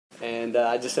And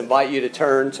I just invite you to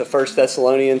turn to 1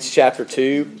 Thessalonians chapter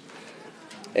 2.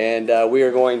 And we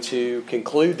are going to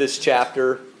conclude this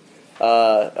chapter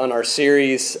on our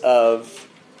series of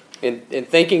in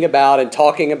thinking about and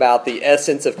talking about the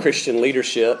essence of Christian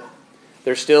leadership.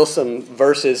 There's still some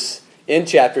verses in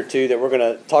chapter 2 that we're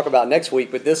going to talk about next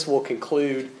week, but this will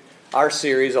conclude our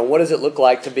series on what does it look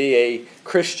like to be a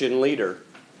Christian leader.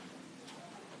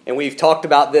 And we've talked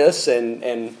about this,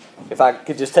 and if I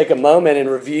could just take a moment and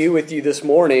review with you this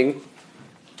morning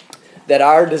that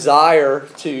our desire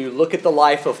to look at the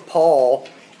life of Paul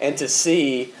and to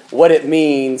see what it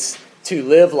means to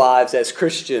live lives as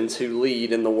Christians who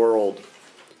lead in the world,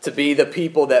 to be the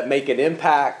people that make an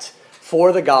impact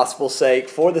for the gospel's sake,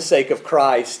 for the sake of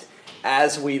Christ,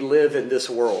 as we live in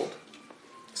this world.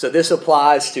 So this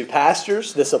applies to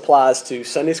pastors, this applies to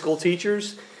Sunday school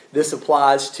teachers, this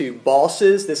applies to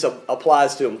bosses, this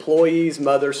applies to employees,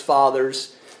 mothers,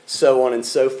 fathers, so on and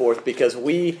so forth, because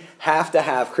we have to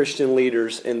have Christian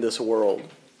leaders in this world.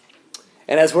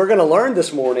 And as we're going to learn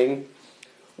this morning,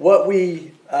 what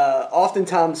we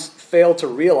oftentimes fail to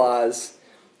realize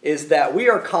is that we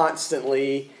are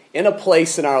constantly in a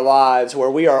place in our lives where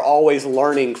we are always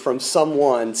learning from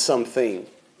someone, something.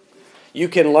 You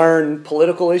can learn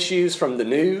political issues from the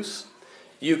news.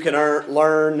 You can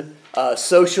learn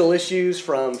social issues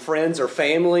from friends or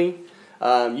family.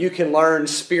 You can learn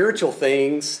spiritual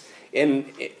things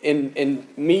in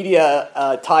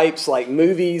media types like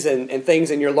movies and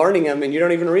things, and you're learning them and you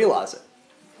don't even realize it.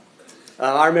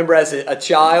 I remember as a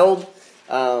child,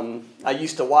 I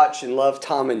used to watch and love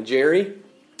Tom and Jerry,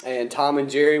 and Tom and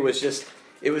Jerry was just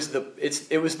it was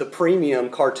the premium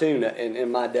cartoon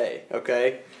in my day.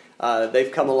 Okay,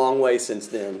 they've come a long way since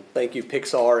then. Thank you,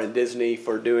 Pixar and Disney,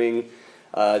 for doing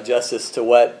justice to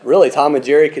what really Tom and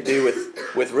Jerry could do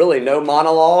with really no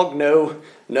monologue,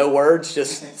 no words,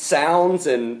 just sounds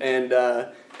and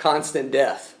constant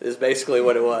death is basically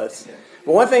what it was.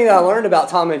 But one thing that I learned about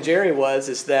Tom and Jerry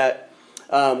is that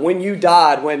when you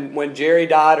died, when Jerry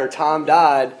died or Tom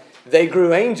died, they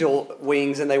grew angel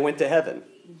wings and they went to heaven.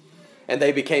 And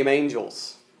they became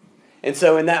angels. And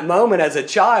so in that moment as a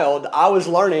child, I was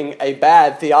learning a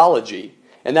bad theology.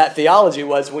 And that theology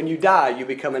was when you die, you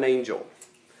become an angel.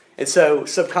 And so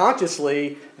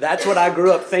subconsciously, that's what I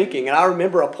grew up thinking. And I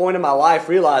remember a point in my life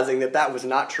realizing that that was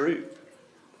not true.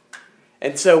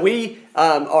 And so we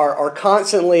are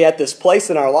constantly at this place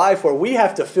in our life where we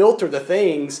have to filter the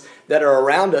things that are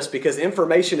around us because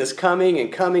information is coming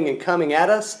and coming and coming at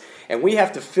us. And we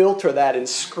have to filter that and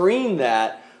screen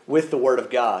that with the Word of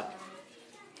God.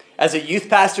 As a youth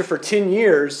pastor for 10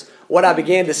 years, what I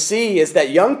began to see is that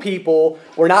young people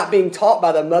were not being taught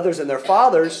by their mothers and their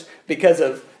fathers because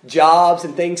of jobs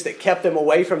and things that kept them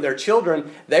away from their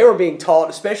children. They were being taught,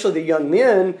 especially the young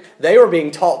men, they were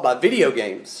being taught by video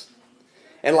games.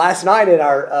 And last night at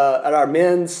our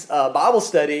men's Bible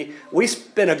study, we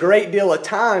spent a great deal of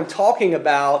time talking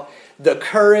about the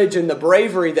courage and the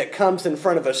bravery that comes in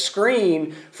front of a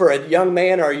screen for a young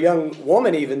man or a young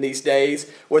woman even these days,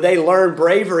 where they learn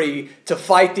bravery to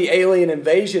fight the alien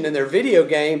invasion in their video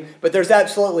game, but there's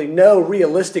absolutely no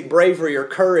realistic bravery or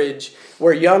courage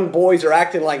where young boys are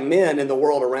acting like men in the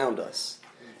world around us.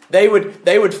 They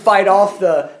would fight off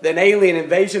an alien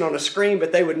invasion on a screen,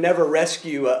 but they would never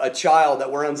rescue a child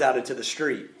that runs out into the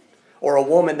street or a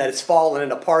woman that has fallen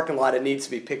in a parking lot and needs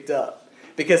to be picked up,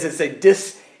 because it's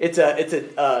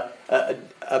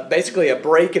basically a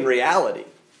break in reality.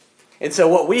 And so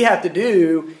what we have to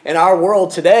do in our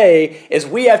world today is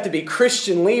we have to be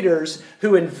Christian leaders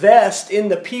who invest in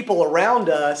the people around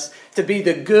us to be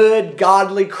the good,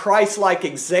 godly, Christ-like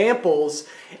examples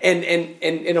and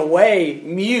in a way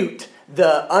mute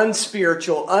the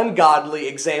unspiritual, ungodly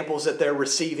examples that they're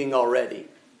receiving already.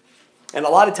 And a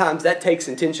lot of times that takes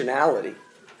intentionality.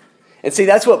 And see,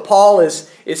 that's what Paul is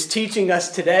teaching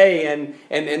us today.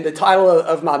 And the title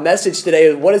of my message today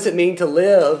is, what does it mean to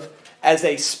live as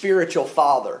a spiritual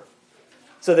father?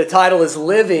 So the title is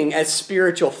Living as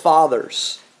Spiritual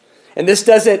Fathers. And this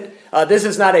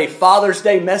is not a Father's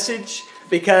Day message,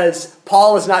 because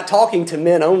Paul is not talking to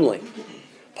men only.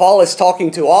 Paul is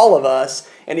talking to all of us,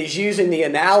 and he's using the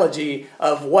analogy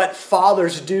of what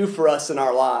fathers do for us in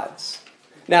our lives.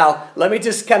 Now, let me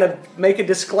just kind of make a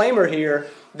disclaimer here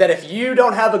that if you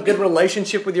don't have a good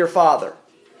relationship with your father,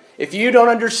 if you don't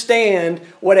understand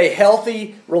what a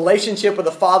healthy relationship with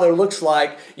a father looks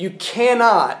like, you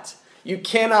cannot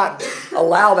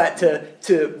allow that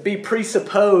to be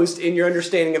presupposed in your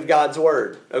understanding of God's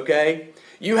Word, okay?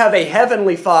 You have a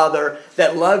heavenly Father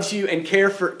that loves you and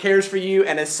cares for you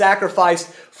and has sacrificed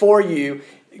for you.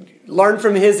 Learn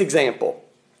from His example.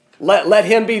 Let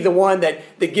him be the one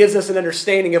that gives us an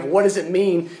understanding of what does it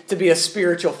mean to be a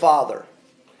spiritual father.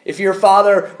 If your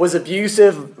father was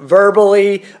abusive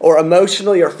verbally or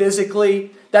emotionally or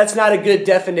physically, that's not a good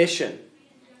definition.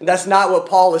 That's not what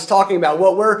Paul is talking about.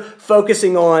 What we're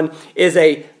focusing on is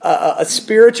a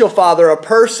spiritual father, a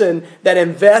person that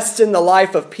invests in the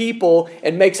life of people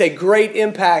and makes a great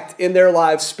impact in their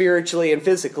lives spiritually and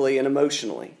physically and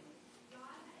emotionally.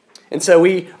 And so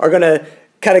we are going to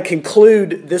kind of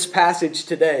conclude this passage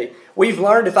today. We've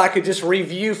learned, if I could just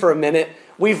review for a minute,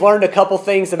 we've learned a couple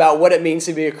things about what it means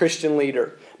to be a Christian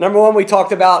leader. Number one, we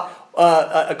talked about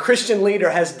a Christian leader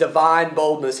has divine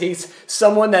boldness. He's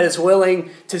someone that is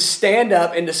willing to stand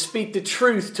up and to speak the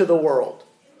truth to the world.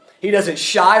 He doesn't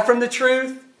shy from the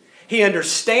truth. He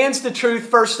understands the truth,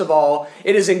 first of all.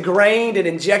 It is ingrained and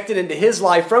injected into his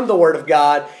life from the Word of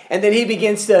God. And then he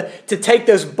begins to take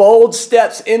those bold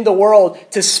steps in the world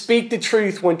to speak the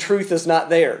truth when truth is not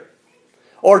there,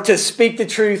 or to speak the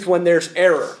truth when there's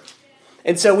error.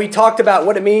 And so we talked about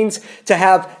what it means to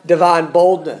have divine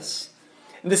boldness.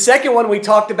 And the second one we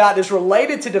talked about is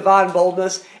related to divine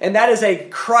boldness, and that is a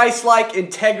Christ-like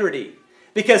integrity.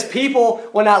 Because people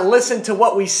will not listen to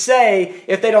what we say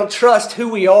if they don't trust who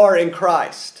we are in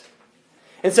Christ.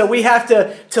 And so we have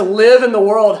to live in the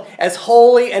world as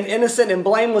holy and innocent and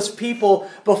blameless people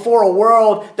before a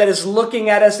world that is looking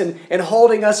at us and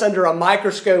holding us under a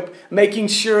microscope, making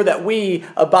sure that we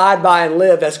abide by and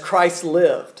live as Christ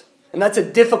lived. And that's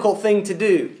a difficult thing to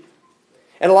do.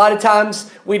 And a lot of times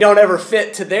we don't ever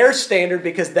fit to their standard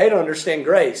because they don't understand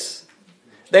grace.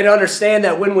 They don't understand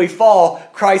that when we fall,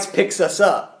 Christ picks us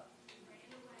up.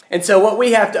 And so what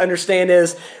we have to understand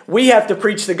is we have to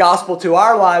preach the gospel to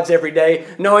our lives every day,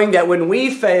 knowing that when we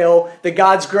fail, that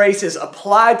God's grace is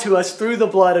applied to us through the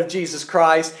blood of Jesus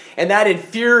Christ, and that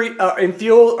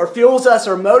fuels us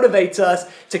or motivates us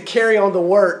to carry on the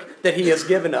work that He has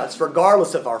given us,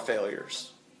 regardless of our failures.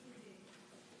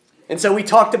 And so we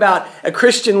talked about a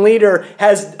Christian leader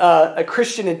has a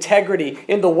Christian integrity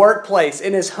in the workplace,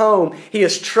 in his home. He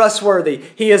is trustworthy.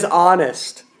 He is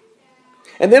honest.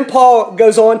 And then Paul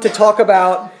goes on to talk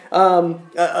about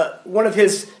one of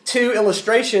his two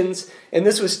illustrations, and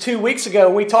this was 2 weeks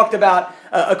ago. We talked about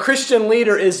a Christian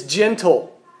leader is gentle.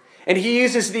 And he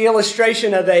uses the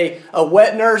illustration of a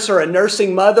wet nurse or a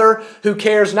nursing mother who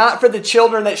cares not for the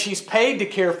children that she's paid to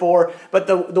care for, but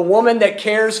the woman that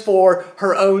cares for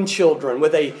her own children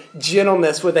with a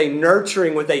gentleness, with a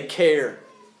nurturing, with a care.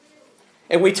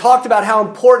 And we talked about how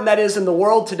important that is in the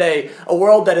world today, a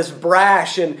world that is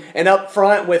brash and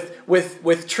upfront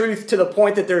with truth to the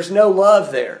point that there's no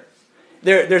love there.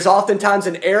 There's oftentimes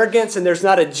an arrogance, and there's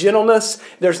not a gentleness,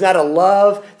 there's not a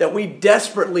love that we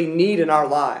desperately need in our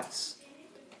lives.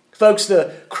 Folks,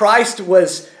 Christ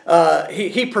was,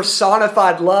 he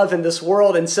personified love in this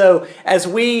world, and so as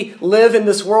we live in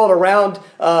this world around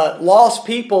lost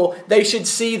people, they should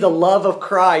see the love of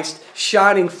Christ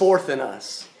shining forth in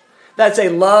us. That's a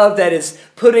love that is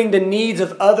putting the needs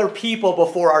of other people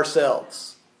before ourselves.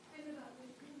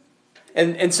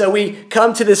 And so we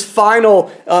come to this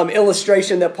final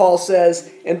illustration that Paul says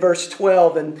in verse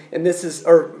 12, and this is,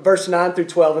 or verse 9 through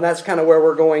 12, and that's kind of where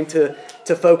we're going to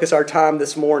focus our time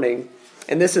this morning.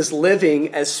 And this is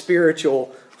living as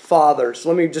spiritual fathers.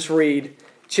 Let me just read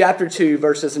chapter 2,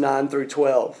 verses 9 through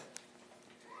 12.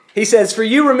 He says, "For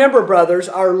you remember, brothers,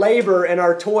 our labor and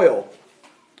our toil.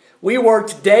 We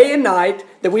worked day and night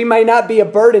that we may not be a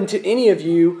burden to any of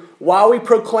you while we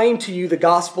proclaim to you the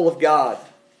gospel of God.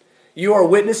 You are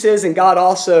witnesses, and God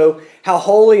also, how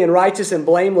holy and righteous and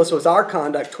blameless was our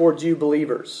conduct towards you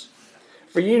believers.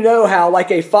 For you know how, like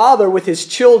a father with his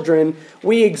children,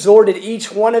 we exhorted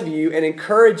each one of you and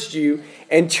encouraged you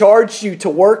and charged you to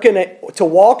walk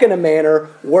in a manner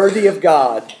worthy of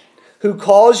God, who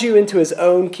calls you into His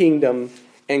own kingdom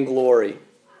and glory."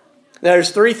 Now,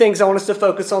 there's 3 things I want us to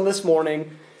focus on this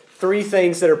morning. 3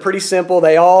 things that are pretty simple.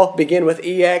 They all begin with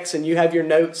EX, and you have your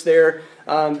notes there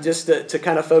just to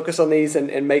kind of focus on these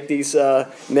and make these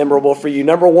memorable for you.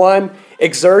 Number 1,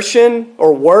 exertion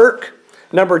or work.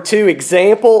 Number 2,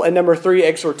 example. And number 3,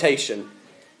 exhortation.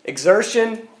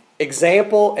 Exertion,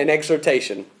 example, and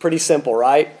exhortation. Pretty simple,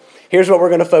 right? Here's what we're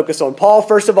going to focus on. Paul,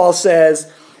 first of all,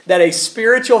 says that a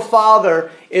spiritual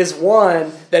father is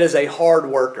one that is a hard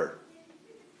worker.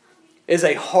 Is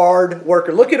a hard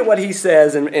worker. Look at what he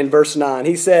says in verse 9.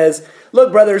 He says,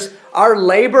 "Look, brothers, our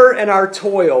labor and our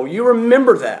toil," you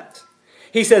remember that.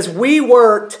 He says, "We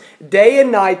worked day and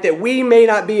night that we may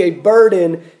not be a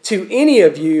burden to any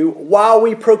of you while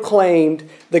we proclaimed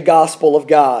the gospel of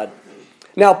God."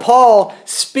 Now, Paul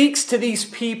speaks to these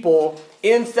people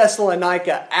in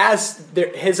Thessalonica as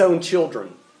his own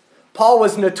children. Paul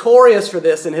was notorious for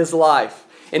this in his life,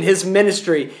 in his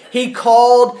ministry. He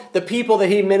called the people that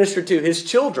he ministered to his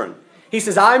children. He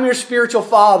says, I'm your spiritual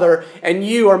father and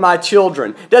you are my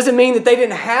children. Doesn't mean that they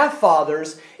didn't have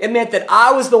fathers. It meant that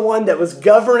I was the one that was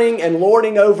governing and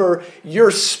lording over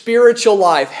your spiritual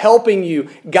life, helping you,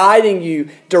 guiding you,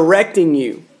 directing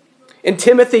you. In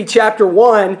Timothy chapter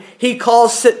 1, he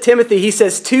calls Timothy, he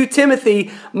says, to Timothy,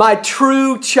 my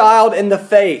true child in the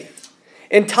faith.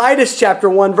 In Titus chapter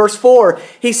 1, verse 4,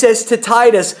 he says to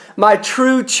Titus, my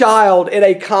true child in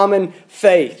a common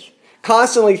faith.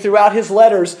 Constantly throughout his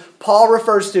letters, Paul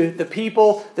refers to the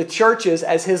people, the churches,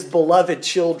 as his beloved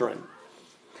children.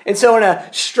 And so in a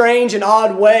strange and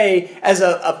odd way, as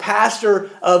a pastor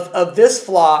of this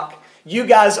flock, you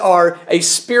guys are a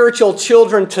spiritual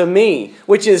children to me,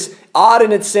 which is odd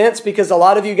in its sense because a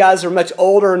lot of you guys are much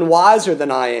older and wiser than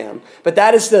I am. But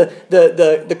that is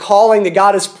the calling that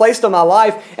God has placed on my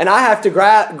life, and I have to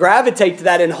gravitate to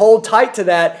that and hold tight to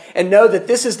that and know that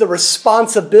this is the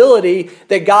responsibility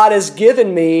that God has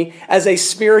given me as a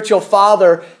spiritual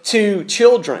father to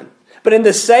children. But in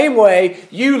the same way,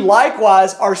 you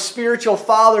likewise are spiritual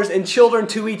fathers and children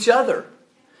to each other.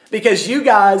 Because you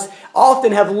guys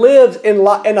often have lived in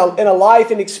a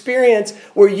life and experience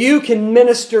where you can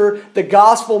minister the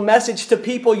gospel message to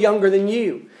people younger than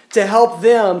you to help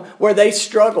them where they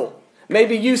struggle.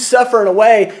 Maybe you suffer in a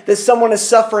way that someone is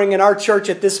suffering in our church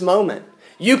at this moment.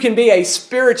 You can be a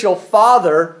spiritual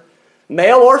father,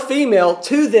 male or female,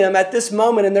 to them at this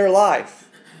moment in their life.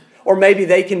 Or maybe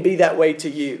they can be that way to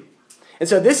you. And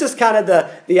so this is kind of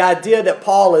the idea that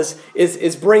Paul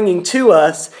is bringing to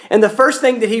us. And the first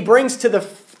thing that he brings to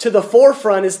the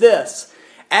forefront is this.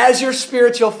 As your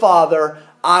spiritual father,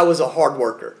 I was a hard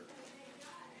worker.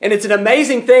 And it's an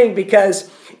amazing thing because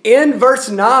in verse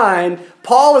 9,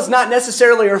 Paul is not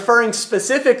necessarily referring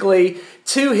specifically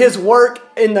to his work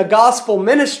in the gospel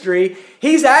ministry.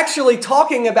 He's actually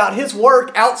talking about his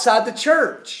work outside the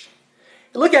church.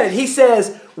 Look at it. He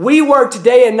says, we worked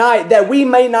day and night that we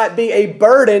may not be a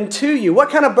burden to you. What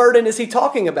kind of burden is he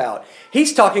talking about?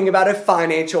 He's talking about a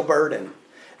financial burden.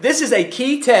 This is a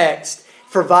key text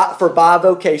for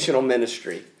bivocational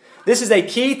ministry. This is a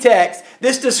key text.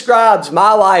 This describes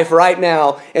my life right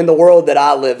now in the world that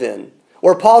I live in.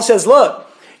 Where Paul says, look,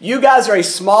 you guys are a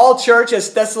small church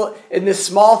in this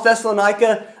small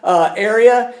Thessalonica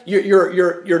area.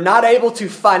 You're not able to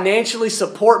financially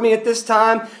support me at this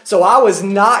time. So I was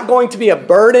not going to be a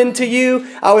burden to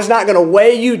you. I was not going to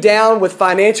weigh you down with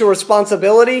financial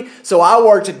responsibility. So I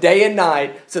worked day and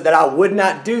night so that I would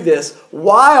not do this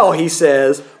while, he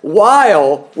says,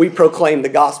 while we proclaim the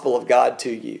gospel of God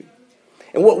to you.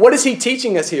 And what is he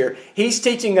teaching us here? He's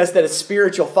teaching us that as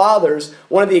spiritual fathers,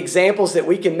 one of the examples that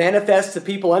we can manifest to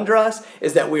people under us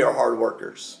is that we are hard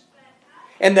workers.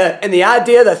 And the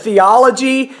idea, the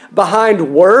theology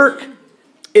behind work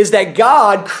is that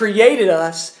God created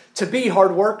us to be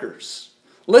hard workers.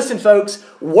 Listen, folks,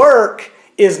 work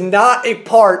is not a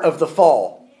part of the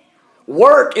fall.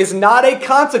 Work is not a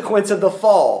consequence of the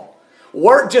fall.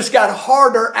 Work just got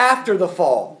harder after the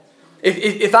fall.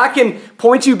 If I can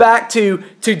point you back to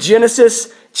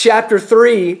Genesis chapter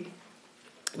 3,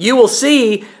 you will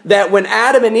see that when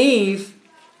Adam and Eve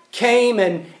came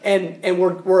and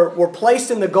were placed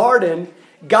in the garden,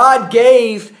 God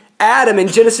gave Adam in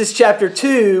Genesis chapter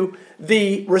 2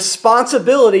 the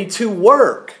responsibility to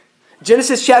work.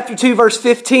 Genesis chapter 2 verse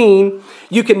 15,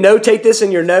 you can notate this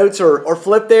in your notes or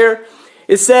flip there.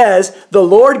 It says, the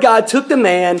Lord God took the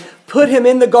man, put him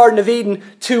in the Garden of Eden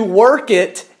to work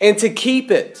it and to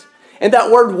keep it. And that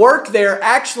word work there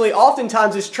actually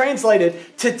oftentimes is translated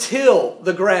to till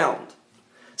the ground.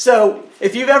 So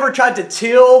if you've ever tried to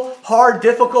till hard,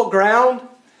 difficult ground,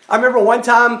 I remember one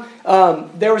time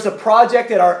there was a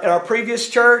project at our previous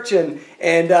church and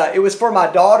it was for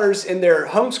my daughters in their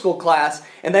homeschool class,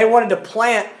 and they wanted to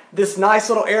plant this nice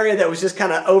little area that was just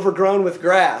kind of overgrown with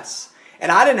grass.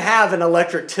 And I didn't have an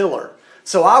electric tiller.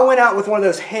 So I went out with one of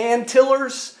those hand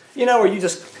tillers, where you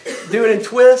just do it and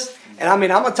twist. And I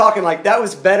mean, I'm talking like that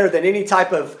was better than any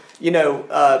type of,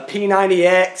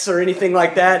 P90X or anything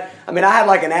like that. I mean, I had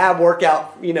like an ab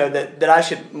workout, that I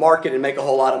should market and make a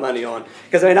whole lot of money on.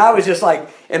 Because I was just like,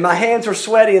 and my hands were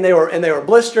sweaty and they were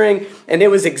blistering, and it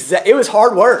was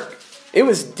hard work. It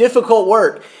was difficult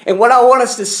work. And what I want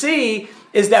us to see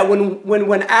is that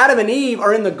when Adam and Eve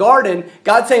are in the garden,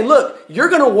 God's saying, look, you're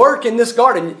going to work in this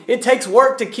garden. It takes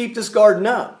work to keep this garden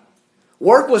up.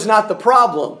 Work was not the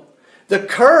problem. The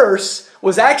curse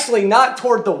was actually not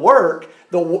toward the work.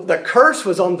 The curse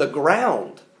was on the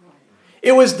ground.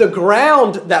 It was the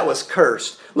ground that was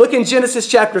cursed. Look in Genesis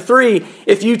chapter 3,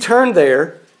 if you turn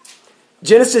there.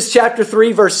 Genesis chapter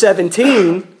 3, verse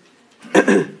 17,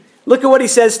 look at what he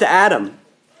says to Adam.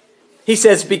 He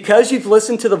says, because you've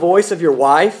listened to the voice of your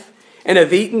wife and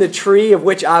have eaten the tree of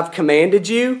which I've commanded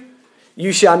you,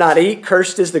 you shall not eat.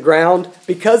 Cursed is the ground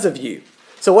because of you.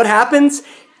 So what happens?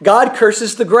 God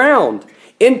curses the ground.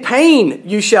 In pain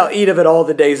you shall eat of it all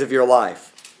the days of your life.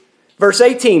 Verse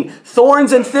 18,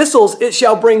 thorns and thistles it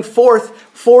shall bring forth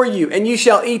for you, and you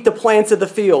shall eat the plants of the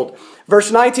field.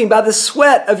 Verse 19, by the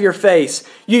sweat of your face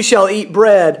you shall eat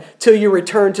bread till you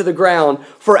return to the ground,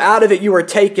 for out of it you are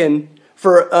taken,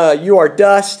 for you are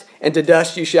dust, and to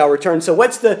dust you shall return. So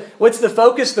what's the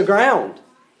focus? The ground.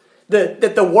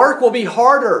 That the work will be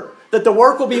harder, that the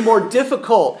work will be more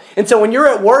difficult. And so when you're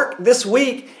at work this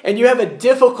week and you have a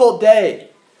difficult day,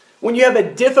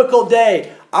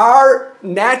 our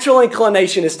natural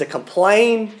inclination is to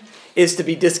complain, is to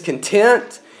be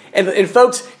discontent. And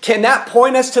folks, can that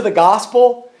point us to the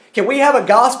gospel? Can we have a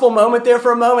gospel moment there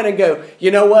for a moment and go,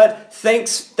 you know what?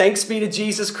 Thanks be to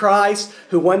Jesus Christ,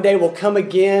 who one day will come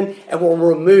again and will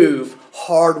remove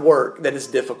hard work that is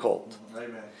difficult.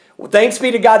 Thanks be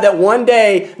to God that one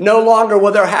day no longer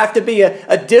will there have to be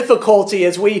a difficulty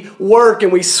as we work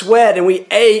and we sweat and we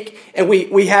ache and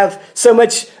we have so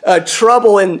much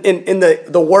trouble in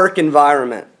the work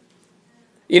environment.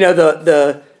 You know,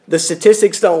 the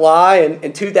statistics don't lie.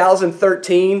 In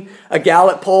 2013, a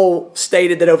Gallup poll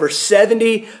stated that over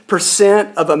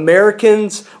 70% of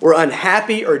Americans were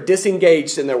unhappy or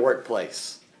disengaged in their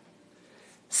workplace.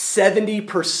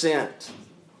 70%.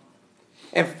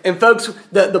 And folks,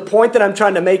 the point that I'm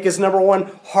trying to make is, number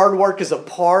one, hard work is a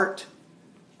part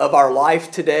of our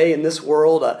life today in this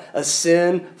world, a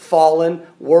sin-fallen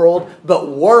world. But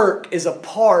work is a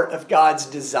part of God's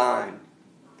design.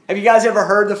 Have you guys ever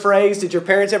heard the phrase, did your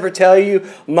parents ever tell you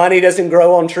money doesn't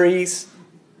grow on trees?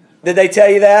 Did they tell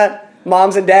you that?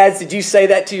 Moms and dads, did you say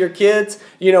that to your kids?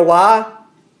 You know why?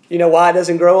 You know why it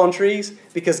doesn't grow on trees?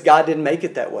 Because God didn't make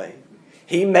it that way.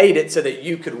 He made it so that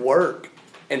you could work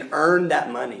and earn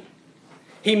that money.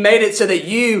 He made it so that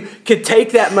you could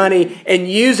take that money and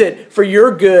use it for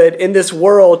your good in this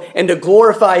world and to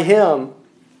glorify Him.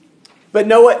 But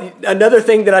know what? Another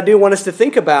thing that I do want us to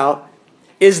think about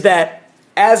is that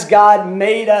as God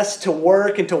made us to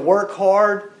work and to work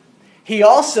hard, He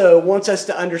also wants us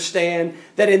to understand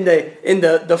that in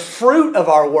the fruit of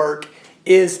our work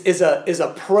is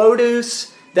a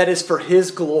produce that is for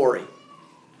His glory.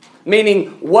 Meaning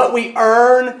what we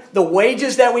earn, the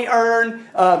wages that we earn.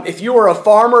 If you were a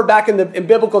farmer back in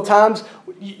biblical times,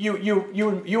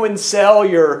 you wouldn't sell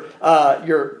your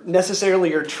necessarily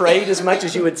your trade as much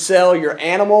as you would sell your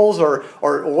animals or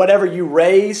whatever you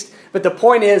raised. But the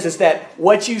point is that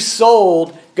what you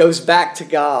sold goes back to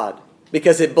God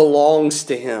because it belongs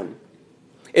to Him.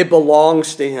 It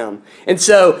belongs to Him. And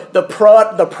so the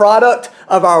product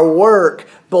of our work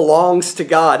belongs to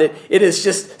God. It is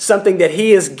just something that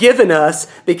He has given us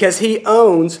because He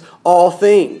owns all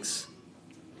things.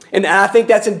 And I think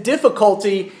that's a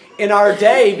difficulty in our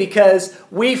day because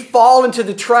we fall into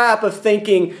the trap of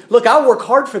thinking, look, I work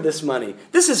hard for this money.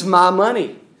 This is my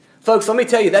money. Folks, let me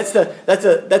tell you, that's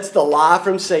the lie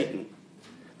from Satan.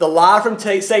 The lie from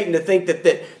Satan to think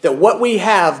that what we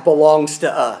have belongs to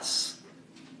us.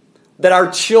 That our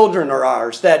children are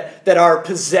ours. That our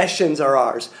possessions are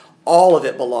ours. All of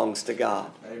it belongs to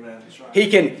God. Amen. That's right. He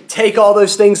can take all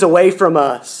those things away from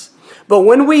us. But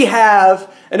when we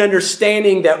have an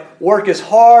understanding that work is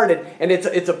hard and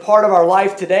it's a part of our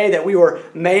life today, that we were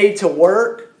made to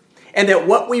work, and that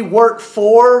what we work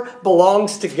for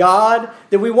belongs to God,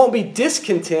 then we won't be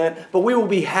discontent, but we will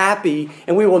be happy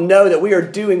and we will know that we are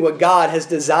doing what God has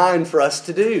designed for us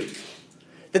to do.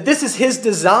 That this is His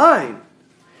design.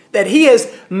 That He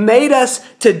has made us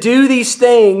to do these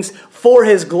things for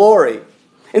His glory.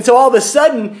 And so all of a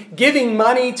sudden, giving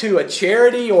money to a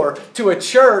charity or to a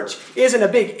church isn't a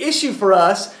big issue for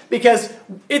us because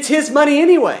it's His money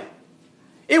anyway.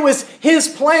 It was His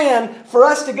plan for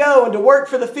us to go and to work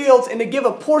for the fields and to give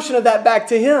a portion of that back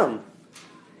to Him.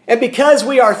 And because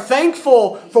we are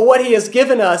thankful for what He has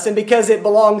given us and because it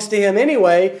belongs to Him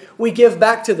anyway, we give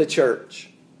back to the church.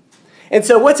 And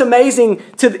so what's amazing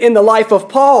in the life of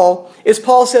Paul is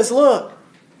Paul says, look,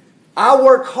 I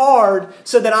work hard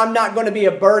so that I'm not going to be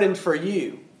a burden for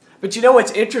you. But you know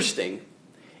what's interesting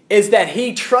is that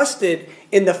he trusted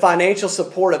in the financial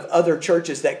support of other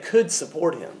churches that could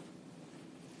support him.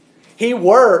 He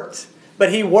worked,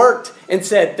 but he worked and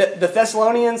said, the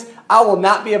Thessalonians, I will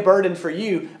not be a burden for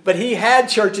you. But he had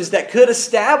churches that could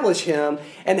establish him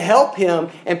and help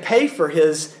him and pay for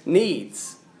his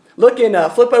needs. Look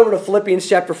flip over to Philippians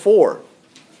chapter 4.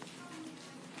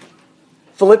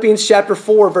 Philippians chapter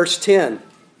 4, verse 10.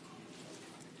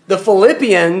 The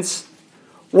Philippians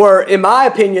were, in my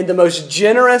opinion, the most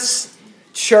generous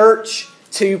church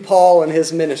to Paul and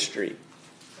his ministry.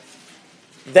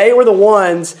 They were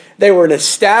they were an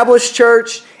established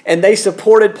church, and they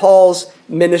supported Paul's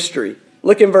ministry.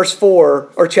 Look in verse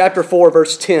 4, or chapter 4,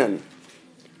 verse 10.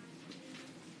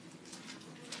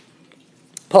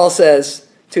 Paul says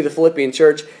to the Philippian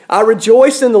church, I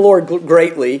rejoice in the Lord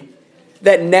greatly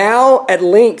that now at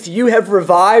length you have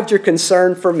revived your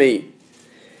concern for me.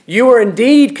 You were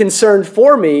indeed concerned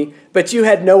for me, but you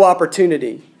had no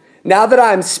opportunity. Now that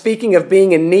I am speaking of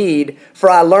being in need, for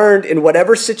I learned in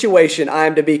whatever situation I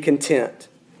am to be content.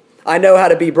 I know how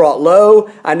to be brought low,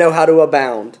 I know how to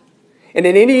abound. And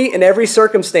in any and every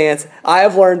circumstance, I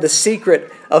have learned the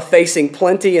secret of facing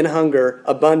plenty and hunger,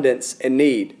 abundance and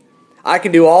need. I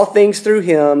can do all things through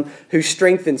him who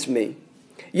strengthens me.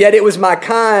 Yet it was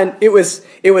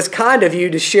kind of you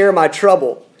to share my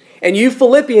trouble. And you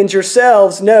Philippians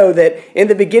yourselves know that in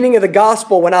the beginning of the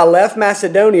gospel, when I left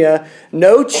Macedonia,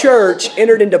 no church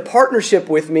entered into partnership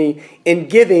with me in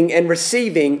giving and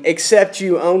receiving except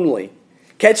you only.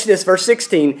 Catch this, verse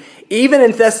 16. Even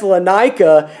in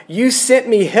Thessalonica, you sent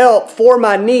me help for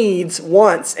my needs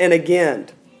once and again.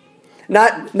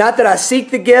 Not that I seek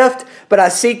the gift, but I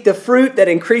seek the fruit that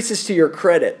increases to your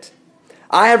credit.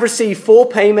 I have received full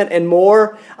payment and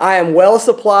more. I am well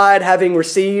supplied, having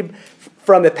received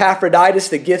from Epaphroditus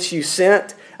the gifts you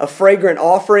sent, a fragrant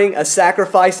offering, a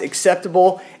sacrifice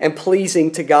acceptable and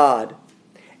pleasing to God.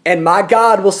 And my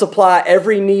God will supply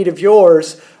every need of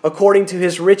yours according to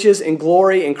his riches and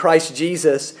glory in Christ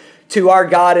Jesus. To our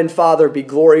God and Father be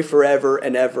glory forever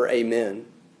and ever. Amen.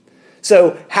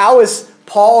 So how is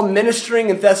Paul ministering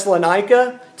in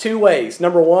Thessalonica? Two ways.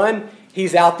 Number one,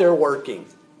 he's out there working.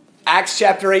 Acts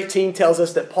chapter 18 tells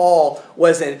us that Paul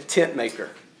was a tent maker.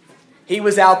 He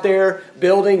was out there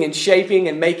building and shaping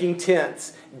and making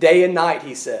tents day and night,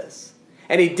 he says.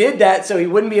 And he did that so he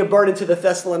wouldn't be a burden to the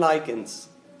Thessalonians.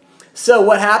 So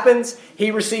what happens? He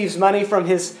receives money from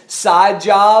his side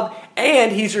job,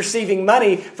 and he's receiving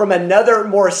money from another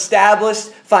more established,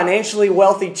 financially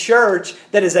wealthy church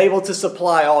that is able to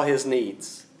supply all his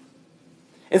needs.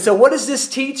 And so what does this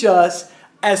teach us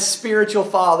as spiritual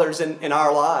fathers in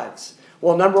our lives?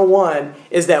 Well, number one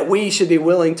is that we should be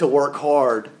willing to work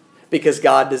hard because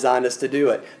God designed us to do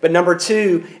it. But number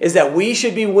two is that we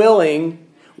should be willing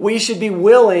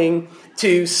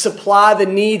to supply the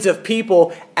needs of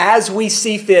people as we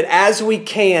see fit, as we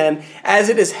can, as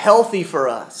it is healthy for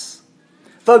us.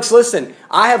 Folks, listen,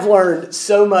 I have learned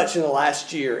so much in the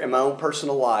last year in my own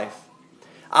personal life.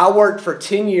 I worked for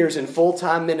 10 years in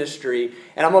full-time ministry,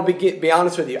 and I'm going to be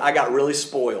honest with you, I got really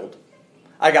spoiled.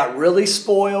 I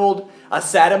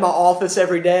sat in my office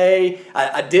every day.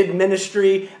 I did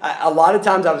ministry. A lot of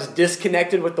times I was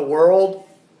disconnected with the world.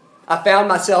 I found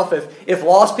myself, if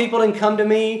lost people didn't come to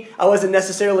me, I wasn't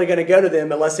necessarily going to go to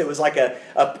them unless it was like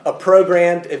a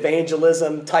programmed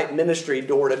evangelism type ministry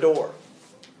door to door.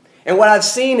 And what I've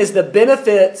seen is the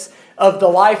benefits of the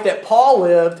life that Paul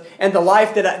lived and the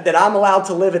life that I'm allowed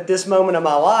to live at this moment of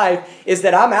my life is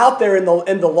that I'm out there in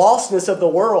the lostness of the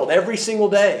world every single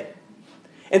day.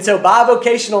 And so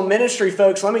bivocational ministry,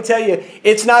 folks, let me tell you,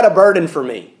 it's not a burden for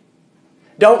me.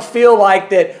 Don't feel like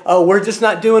that, oh, we're just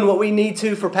not doing what we need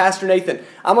to for Pastor Nathan.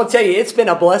 I'm going to tell you, it's been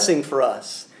a blessing for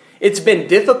us. It's been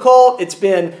difficult. It's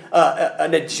been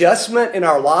an adjustment in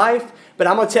our life. But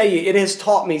I'm going to tell you, it has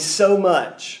taught me so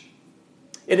much.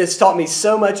 It has taught me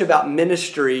so much about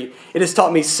ministry. It has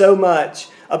taught me so much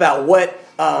about what,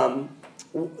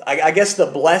 I guess, the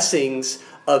blessings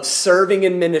of serving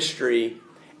in ministry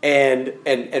and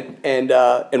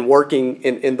working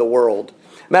in the world.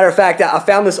 Matter of fact, I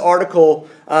found this article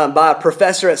by a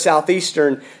professor at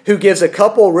Southeastern who gives a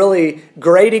couple really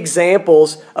great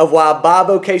examples of why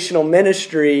bivocational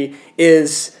ministry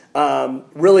is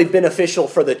really beneficial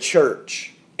for the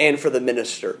church and for the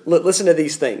minister. Listen to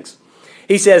these things.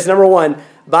 He says, number one,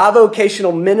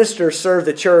 bivocational ministers serve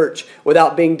the church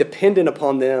without being dependent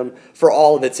upon them for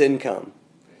all of its income.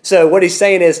 So what he's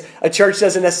saying is a church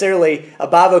doesn't necessarily, a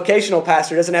bivocational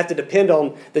pastor doesn't have to depend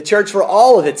on the church for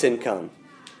all of its income.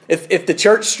 If the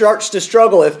church starts to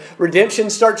struggle, if redemption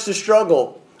starts to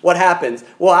struggle, what happens?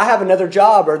 Well, I have another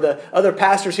job, or the other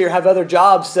pastors here have other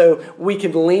jobs, so we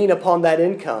can lean upon that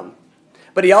income.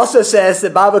 But he also says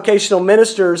that bivocational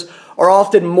ministers are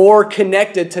often more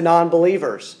connected to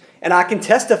non-believers. And I can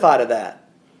testify to that.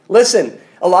 Listen,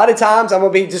 a lot of times, I'm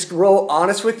going to be just real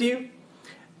honest with you.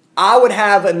 I would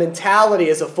have a mentality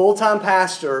as a full-time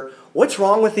pastor, what's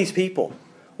wrong with these people?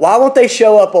 Why won't they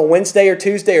show up on Wednesday or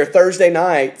Tuesday or Thursday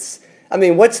nights? I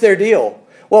mean, what's their deal?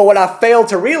 Well, what I failed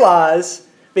to realize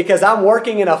because I'm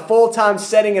working in a full-time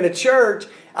setting in a church,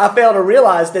 I fail to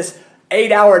realize this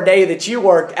 8-hour day that you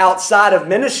worked outside of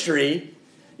ministry,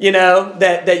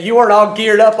 that you weren't all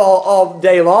geared up all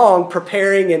day long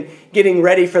preparing and getting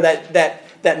ready for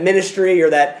that ministry or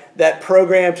that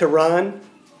program to run.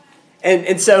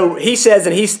 And so he says,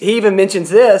 and he even mentions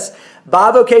this,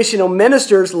 bivocational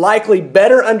ministers likely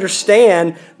better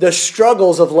understand the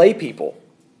struggles of lay people.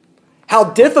 How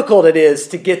difficult it is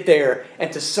to get there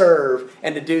and to serve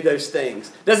and to do those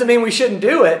things. Doesn't mean we shouldn't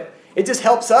do it. It just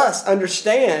helps us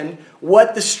understand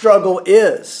what the struggle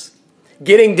is.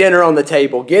 Getting dinner on the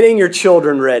table, getting your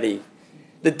children ready,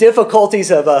 the difficulties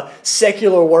of a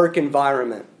secular work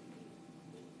environment.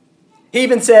 He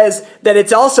even says that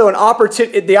it's also an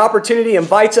opportunity. The opportunity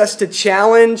invites us to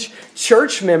challenge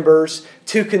church members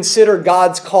to consider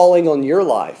God's calling on your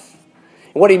life.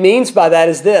 And what he means by that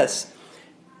is this.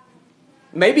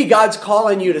 Maybe God's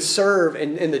calling you to serve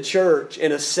in the church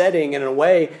in a setting, in a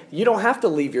way, you don't have to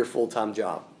leave your full-time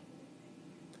job.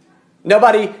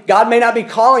 God may not be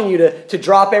calling you to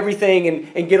drop everything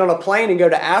and get on a plane and go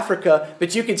to Africa,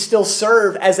 but you could still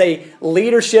serve as a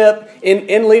leadership,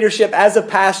 in leadership as a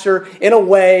pastor, in a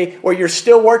way where you're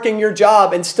still working your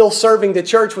job and still serving the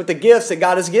church with the gifts that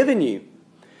God has given you.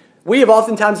 We have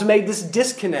oftentimes made this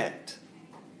disconnect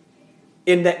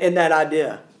in that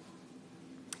idea.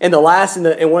 And the last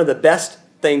and one of the best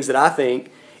things that I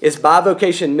think is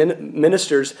bivocation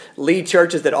ministers lead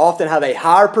churches that often have a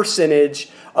higher percentage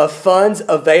of funds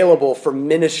available for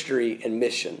ministry and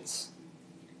missions.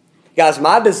 Guys,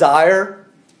 my desire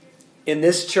in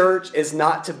this church is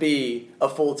not to be a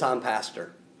full-time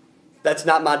pastor. That's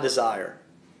not my desire.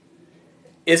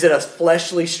 Is it a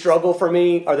fleshly struggle for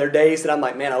me? Are there days that I'm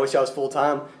like, man, I wish I was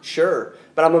full-time? Sure.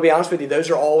 But I'm going to be honest with you,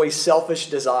 those are always selfish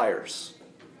desires.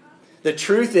 The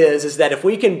truth is that if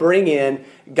we can bring in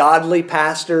godly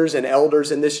pastors and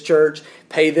elders in this church,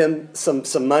 pay them some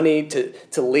money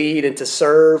to lead and to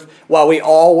serve while we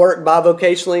all work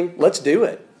bivocationally, let's do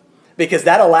it. Because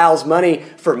that allows money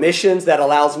for missions, that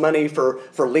allows money for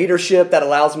leadership, that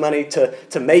allows money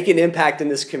to make an impact in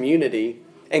this community.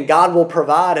 And God will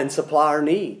provide and supply our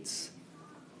needs.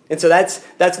 And so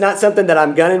that's not something that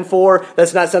I'm gunning for.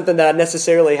 That's not something that I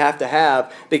necessarily have to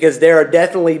have, because there are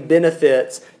definitely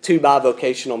benefits to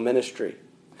bivocational ministry.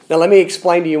 Now let me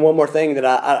explain to you one more thing that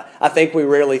I think we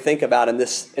rarely think about in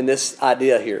this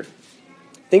idea here.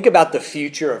 Think about the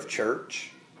future of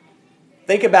church.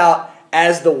 Think about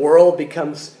as the world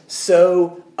becomes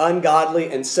so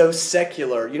ungodly and so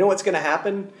secular, you know what's going to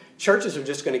happen? Churches are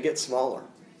just going to get smaller.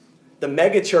 The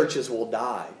mega churches will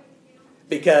die.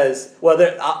 Because,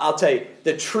 I'll tell you,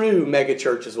 the true mega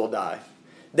churches will die.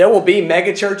 There will be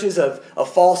mega churches of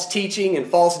false teaching and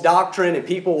false doctrine, and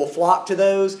people will flock to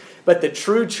those. But the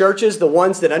true churches, the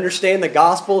ones that understand the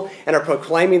gospel and are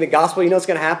proclaiming the gospel, you know what's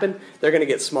going to happen? They're going to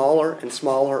get smaller and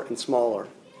smaller and smaller.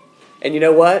 And you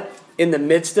know what? In the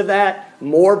midst of that,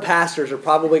 more pastors are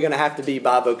probably going to have to be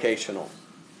bivocational.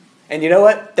 And you know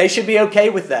what? They should be okay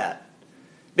with that.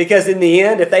 Because in the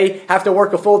end, if they have to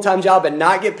work a full-time job and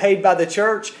not get paid by the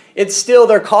church, it's still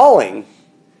their calling.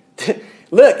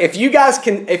 Look, if you guys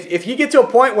can, if you get to a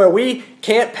point where we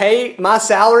can't pay my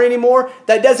salary anymore,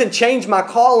 that doesn't change my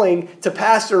calling to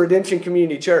pastor Redemption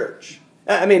Community Church.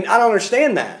 I mean, I don't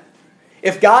understand that.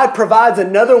 If God provides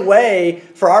another way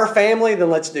for our family, then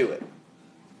let's do it.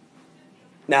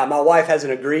 Now, my wife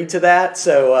hasn't agreed to that,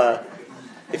 so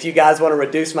if you guys want to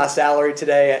reduce my salary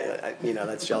today,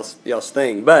 that's y'all's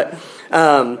thing. But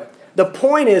the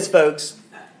point is, folks,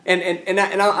 and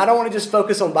I don't want to just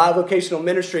focus on bivocational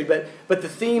ministry, but the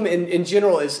theme in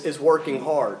general is working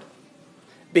hard.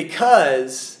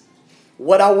 Because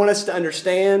what I want us to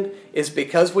understand is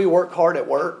because we work hard at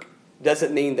work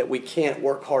doesn't mean that we can't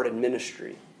work hard in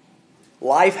ministry.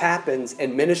 Life happens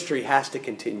and ministry has to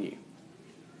continue.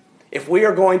 If we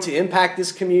are going to impact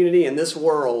this community and this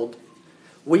world,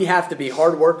 we have to be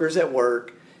hard workers at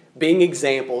work, being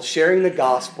examples, sharing the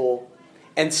gospel,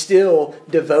 and still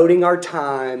devoting our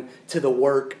time to the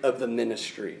work of the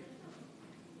ministry.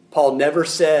 Paul never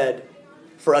said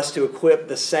for us to equip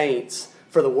the saints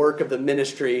for the work of the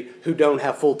ministry who don't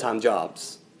have full-time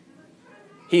jobs.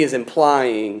 He is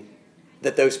implying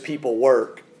that those people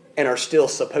work and are still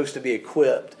supposed to be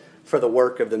equipped for the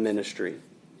work of the ministry.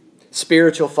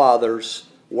 Spiritual fathers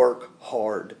work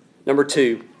hard. Number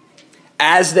 2,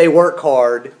 as they work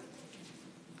hard,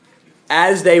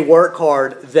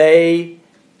 they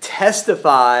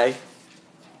testify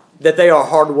that they are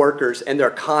hard workers and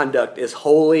their conduct is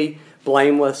holy,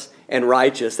 blameless, and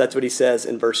righteous. That's what he says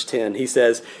in verse 10. He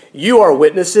says, "You are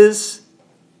witnesses.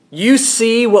 You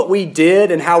see what we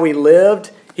did and how we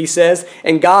lived he says,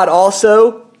 and God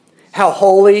also, how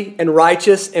holy and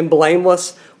righteous and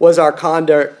blameless was our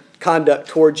conduct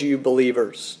towards you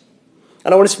believers. I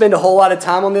don't want to spend a whole lot of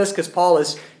time on this because Paul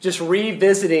is just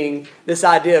revisiting this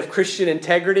idea of Christian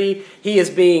integrity. He is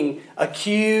being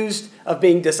accused of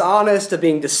being dishonest, of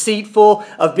being deceitful,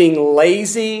 of being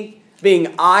lazy,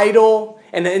 being idle.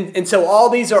 And so all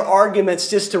these are arguments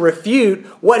just to refute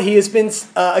what he has been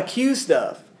accused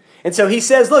of. And so he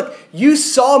says, look, you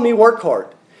saw me work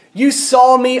hard. You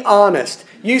saw me honest.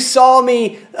 You saw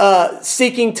me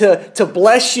seeking to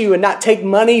bless you and not take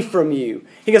money from you.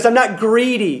 He goes, I'm not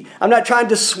greedy. I'm not trying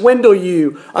to swindle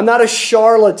you. I'm not a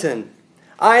charlatan.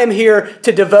 I am here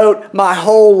to devote my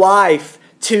whole life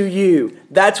to you.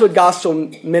 That's what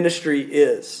gospel ministry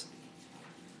is.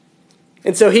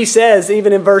 And so he says,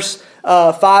 even in verse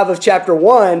 5 of chapter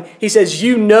 1, he says,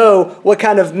 you know what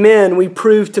kind of men we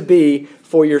prove to be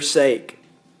for your sake.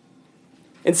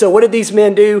 And so what did these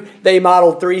men do? They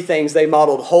modeled three things. They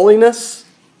modeled holiness,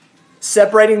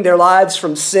 separating their lives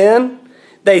from sin.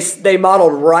 They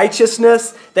modeled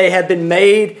righteousness. They had been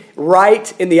made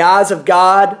right in the eyes of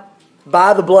God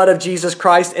by the blood of Jesus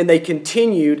Christ, and they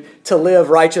continued to live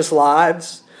righteous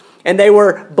lives. And they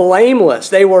were blameless.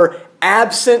 They were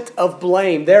absent of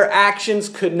blame. Their actions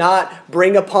could not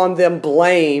bring upon them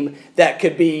blame that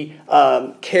could be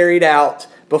carried out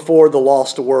before the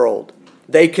lost world.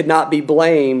 They could not be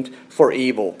blamed for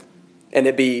evil, and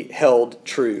it be held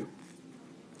true.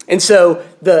 And so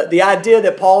the idea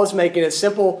that Paul is making, a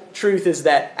simple truth, is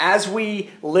that as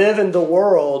we live in the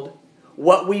world,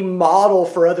 what we model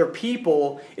for other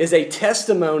people is a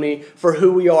testimony for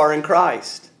who we are in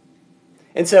Christ.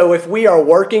 And so if we are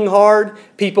working hard,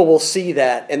 people will see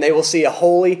that, and they will see a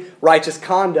holy, righteous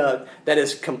conduct that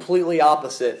is completely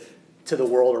opposite to the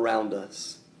world around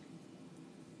us.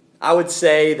 I would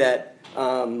say that,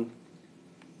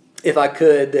 if I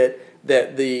could,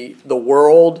 that the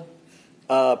world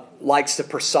likes to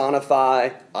personify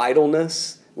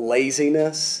idleness,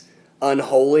 laziness,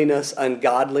 unholiness,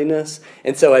 ungodliness.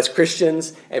 And so as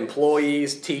Christians,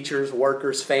 employees, teachers,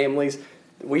 workers, families,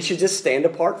 we should just stand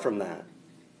apart from that.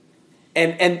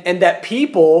 And that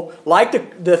people, like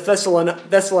the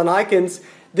Thessalonians,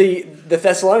 the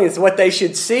Thessalonians, what they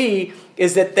should see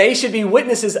is that they should be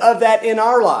witnesses of that in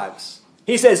our lives.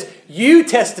 He says, you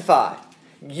testify,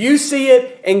 you see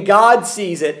it, and God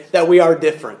sees it, that we are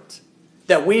different,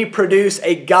 that we produce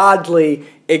a godly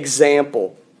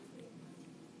example.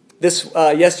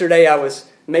 Yesterday I was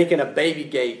making a baby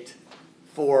gate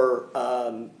for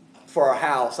our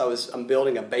house. I'm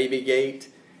building a baby gate,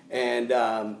 and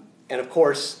of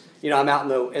course, I'm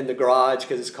out in the garage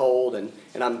because it's cold, and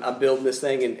I'm building this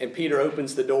thing, and Peter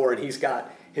opens the door, and he's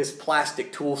got his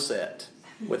plastic tool set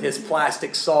with his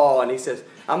plastic saw, and he says,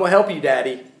 I'm going to help you,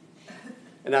 Daddy.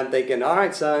 And I'm thinking, all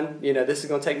right, son, this is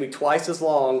going to take me twice as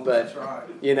long, but,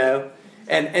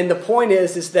 and the point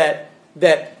is that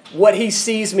what he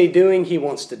sees me doing, he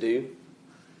wants to do.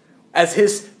 As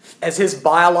his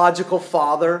biological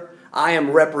father, I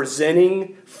am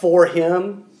representing for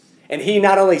him, and he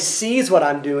not only sees what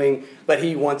I'm doing, but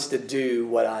he wants to do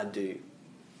what I do.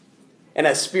 And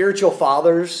as spiritual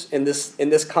fathers in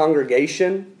this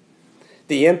congregation,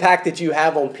 the impact that you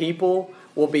have on people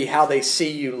will be how they see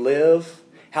you live,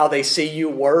 how they see you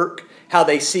work, how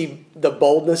they see the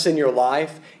boldness in your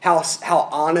life, how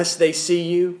honest they see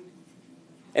you.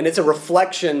 And it's a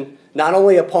reflection not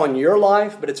only upon your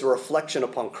life, but it's a reflection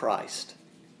upon Christ,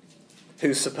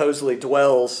 who supposedly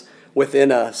dwells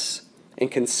within us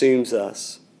and consumes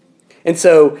us. And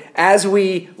so as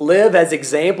we live as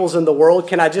examples in the world,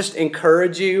 can I just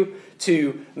encourage you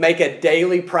to make a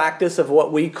daily practice of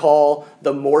what we call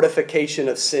the mortification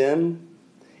of sin?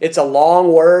 It's a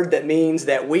long word that means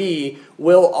that we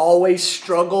will always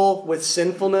struggle with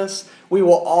sinfulness. We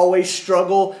will always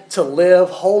struggle to live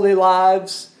holy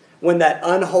lives when that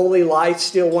unholy life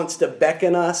still wants to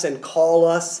beckon us and call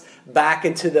us back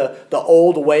into the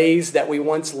old ways that we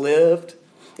once lived.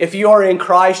 If you are in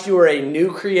Christ, you are a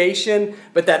new creation,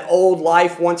 but that old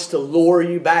life wants to lure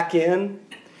you back in.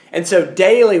 And so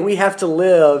daily we have to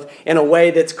live in a way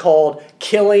that's called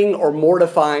killing or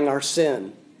mortifying our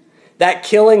sin. That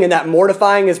killing and that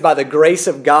mortifying is by the grace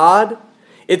of God.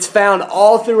 It's found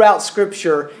all throughout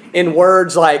Scripture in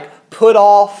words like put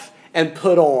off and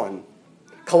put on.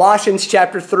 Colossians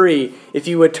chapter 3, if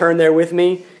you would turn there with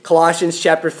me. Colossians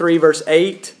chapter 3, verse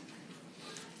 8.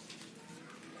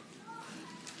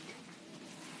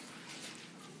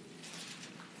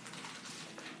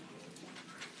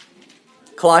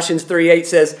 Colossians 3:8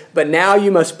 says, but now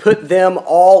you must put them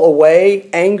all away,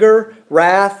 anger,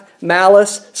 wrath,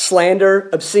 malice, slander,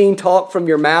 obscene talk from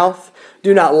your mouth.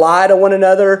 Do not lie to one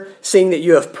another, seeing that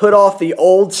you have put off the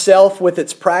old self with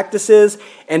its practices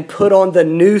and put on the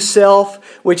new self,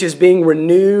 which is being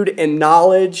renewed in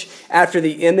knowledge after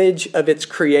the image of its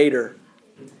creator.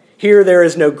 Here there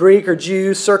is no Greek or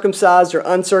Jew, circumcised or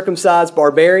uncircumcised,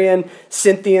 barbarian,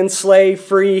 Scythian, slave,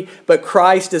 free, but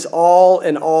Christ is all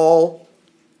and all,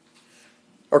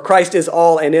 or Christ is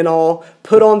all and in all.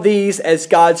 Put on these as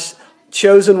God's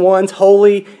chosen ones,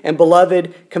 holy and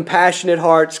beloved, compassionate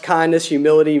hearts, kindness,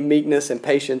 humility, meekness, and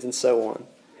patience, and so on.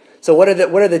 So what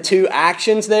are the two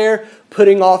actions there?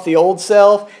 Putting off the old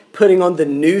self, putting on the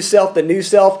new self. The new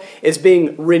self is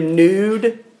being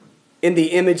renewed in the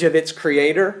image of its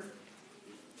creator.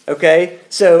 Okay?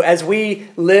 So as we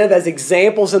live as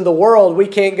examples in the world, we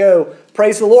can't go,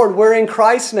 praise the Lord, we're in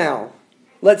Christ now.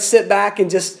 Let's sit back and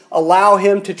just allow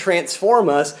Him to transform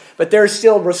us. But there's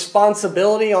still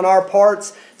responsibility on our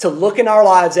parts to look in our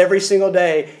lives every single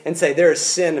day and say, there is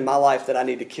sin in my life that I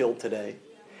need to kill today.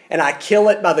 And I kill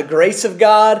it by the grace of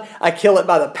God. I kill it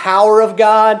by the power of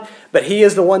God. But He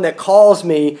is the one that calls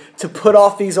me to put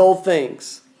off these old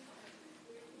things.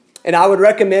 And I would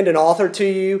recommend an author to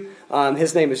you.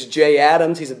 His name is Jay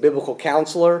Adams. He's a biblical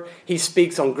counselor. He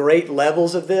speaks on great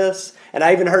levels of this. And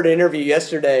I even heard an interview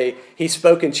yesterday. He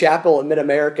spoke in chapel at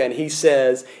Mid-America, and he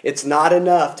says, it's not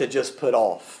enough to just put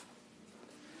off.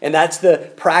 And that's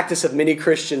the practice of many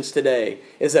Christians today,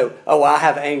 is that, oh, I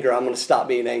have anger, I'm going to stop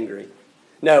being angry.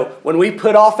 No, when we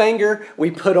put off anger,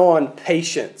 we put on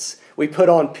patience. We put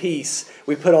on peace.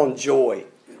 We put on joy.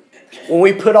 When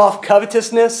we put off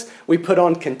covetousness, we put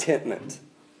on contentment.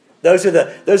 Those are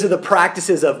the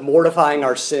practices of mortifying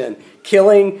our sin,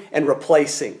 killing and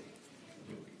replacing.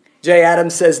 Jay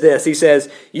Adams says this. He says,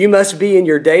 you must be in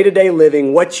your day-to-day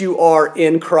living what you are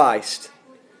in Christ.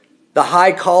 The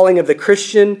high calling of the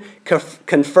Christian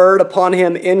conferred upon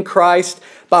him in Christ,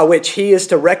 by which he is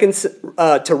to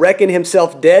reckon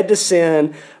himself dead to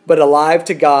sin, but alive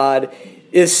to God,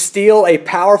 is still a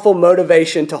powerful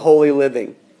motivation to holy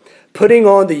living. Putting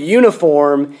on the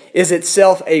uniform is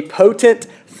itself a potent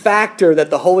factor that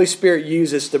the Holy Spirit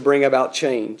uses to bring about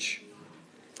change.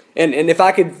 And if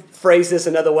I could phrase this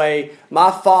another way,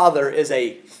 my father is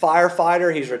a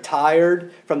firefighter. He's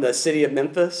retired from the city of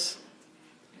Memphis.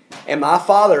 And my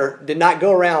father did not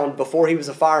go around before he was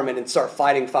a fireman and start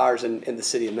fighting fires in the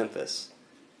city of Memphis.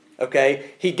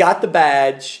 Okay? He got the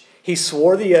badge, he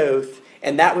swore the oath,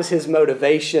 and that was his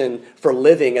motivation for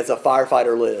living as a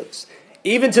firefighter lives.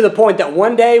 Even to the point that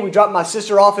one day we dropped my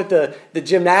sister off at the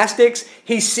gymnastics.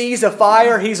 He sees a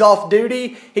fire. He's off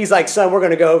duty. He's like, son, we're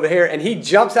going to go over here. And he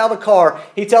jumps out of the car.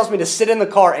 He tells me to sit in the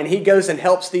car. And he goes and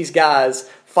helps these guys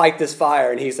fight this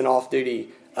fire. And he's an off-duty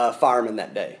fireman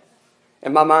that day.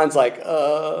 And my mind's like,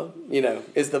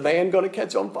 is the van going to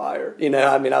catch on fire?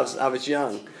 I was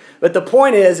young. But the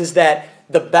point is that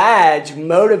the badge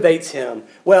motivates him.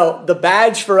 Well, the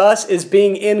badge for us is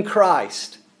being in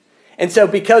Christ. And so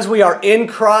because we are in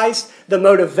Christ, the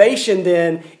motivation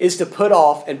then is to put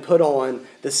off and put on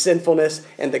the sinfulness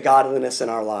and the godliness in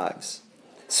our lives.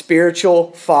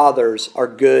 Spiritual fathers are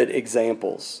good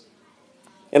examples.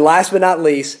 And last but not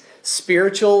least,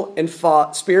 spiritual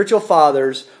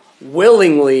fathers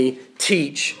willingly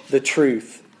teach the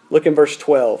truth. Look in verse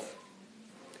 12.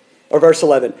 Or verse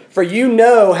 11, for you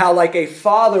know how like a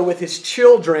father with his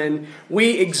children,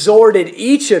 we exhorted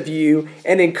each of you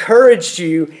and encouraged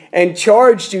you and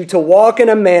charged you to walk in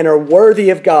a manner worthy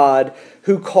of God,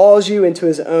 who calls you into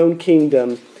His own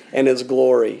kingdom and His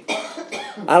glory.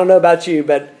 I don't know about you,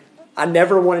 but I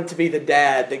never wanted to be the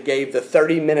dad that gave the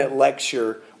 30-minute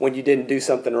lecture when you didn't do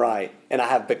something right, and I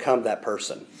have become that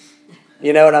person.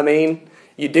 You know what I mean?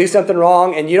 You do something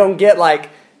wrong, and you don't get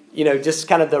just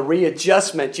kind of the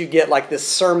readjustment. You get like this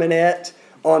sermonette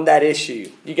on that issue.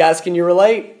 You guys, can you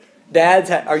relate? Dads,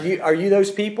 are you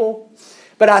those people?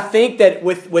 But I think that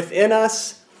within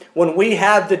us, when we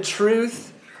have the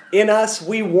truth in us,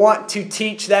 we want to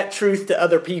teach that truth to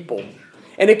other people.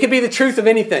 And it could be the truth of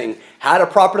anything. How to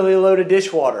properly load a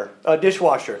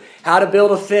dishwasher. How to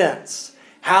build a fence.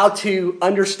 How to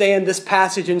understand this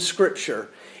passage in Scripture.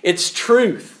 It's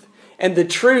truth. And the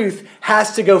truth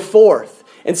has to go forth.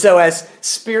 And so as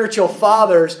spiritual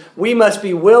fathers, we must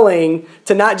be willing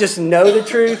to not just know the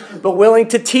truth, but willing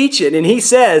to teach it. And he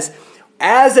says,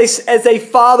 as a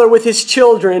father with his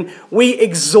children, we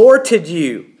exhorted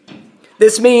you.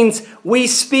 This means we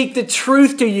speak the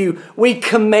truth to you. We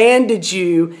commanded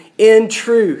you in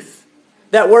truth.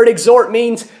 That word exhort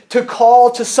means to call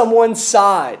to someone's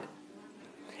side.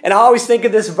 And I always think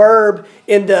of this verb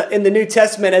in the New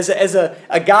Testament as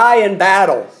a guy in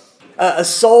battle. a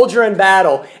soldier in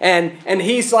battle, and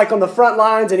he's like on the front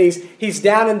lines, and he's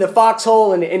down in the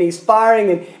foxhole, and he's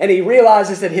firing, and he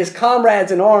realizes that his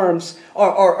comrades in arms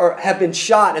have been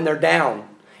shot and they're down.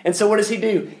 And so what does he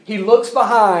do? He looks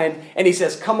behind and he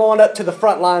says, come on up to the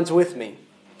front lines with me.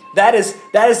 That is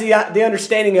the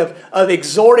understanding of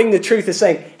exhorting the truth, is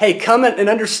saying, hey, come and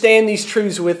understand these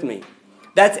truths with me.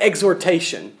 That's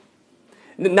exhortation.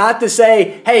 Not to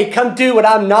say, hey, come do what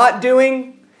I'm not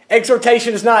doing.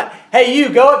 Exhortation is not, hey, you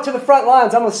go up to the front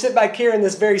lines. I'm going to sit back here in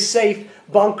this very safe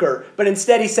bunker. But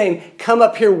instead he's saying, come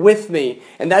up here with me.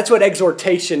 And that's what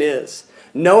exhortation is.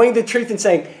 Knowing the truth and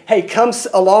saying, hey, come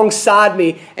alongside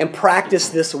me and practice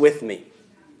this with me.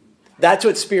 That's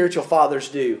what spiritual fathers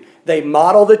do. They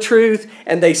model the truth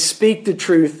and they speak the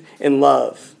truth in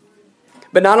love.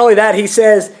 But not only that, he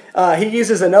says, he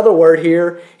uses another word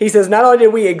here. He says, not only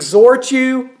did we exhort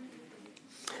you,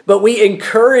 but we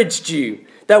encouraged you.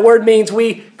 That word means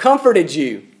we comforted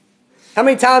you. How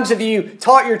many times have you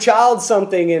taught your child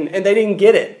something and they didn't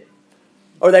get it?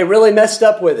 Or they really messed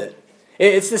up with it?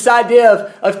 It's this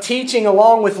idea of teaching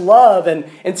along with love.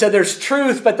 And so there's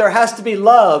truth, but there has to be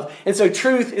love. And so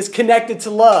truth is connected to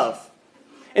love.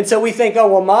 And so we think, oh,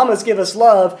 well, mamas give us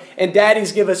love and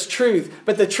daddies give us truth.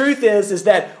 But the truth is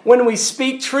that when we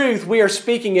speak truth, we are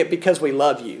speaking it because we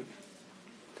love you.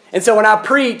 And so when I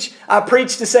preach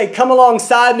to say, come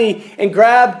alongside me and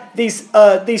grab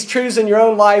these truths in your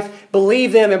own life,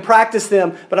 believe them and practice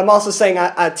them. But I'm also saying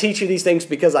I teach you these things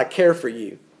because I care for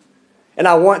you. And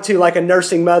I want to, like a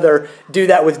nursing mother, do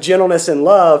that with gentleness and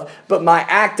love. But my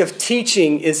act of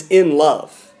teaching is in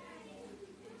love.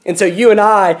 And so you and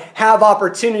I have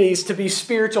opportunities to be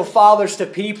spiritual fathers to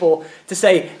people, to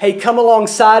say, hey, come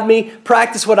alongside me,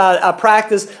 practice what I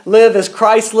practice, live as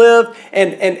Christ lived,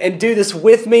 and do this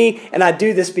with me. And I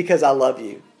do this because I love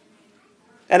you.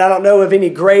 And I don't know of any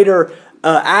greater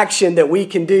action that we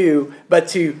can do but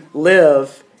to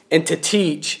live and to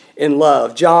teach in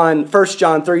love. 1 John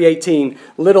 3:18,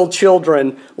 little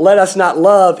children, let us not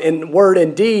love in word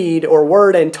and deed or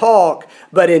word and talk,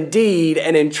 but in deed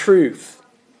and in truth.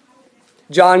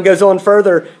 John goes on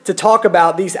further to talk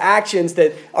about these actions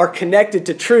that are connected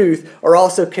to truth are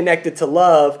also connected to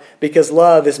love, because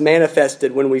love is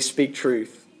manifested when we speak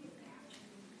truth.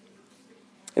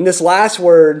 In this last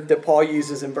word that Paul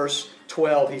uses in verse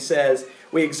 12, he says,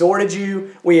 we exhorted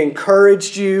you, we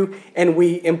encouraged you, and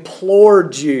we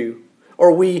implored you,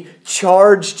 or we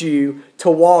charged you to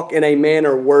walk in a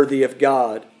manner worthy of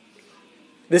God.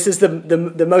 This is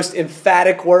the most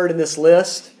emphatic word in this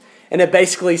list. And it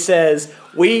basically says,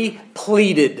 we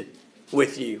pleaded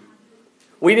with you.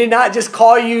 We did not just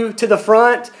call you to the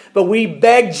front, but we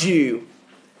begged you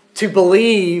to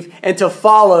believe and to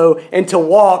follow and to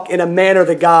walk in a manner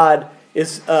that God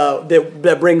is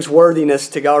that brings worthiness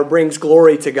to God, or brings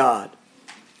glory to God.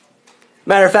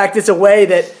 Matter of fact, it's a way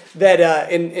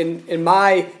that in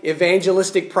my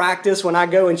evangelistic practice, when I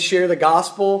go and share the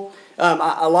gospel,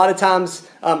 a lot of times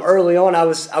early on, I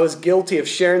was guilty of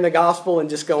sharing the gospel and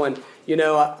just going,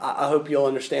 I hope you'll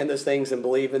understand those things and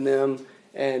believe in them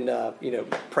and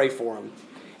pray for them.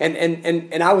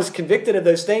 And I was convicted of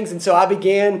those things, and so I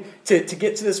began to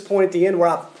get to this point at the end where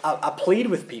I plead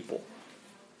with people.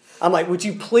 I'm like, would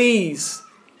you please?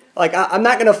 Like, I'm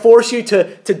not going to force you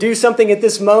to do something at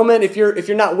this moment if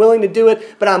you're not willing to do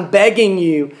it, but I'm begging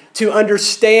you to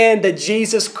understand that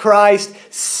Jesus Christ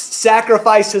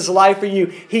sacrificed his life for you.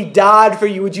 He died for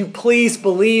you. Would you please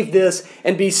believe this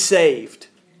and be saved?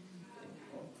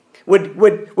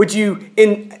 Would you,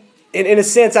 in a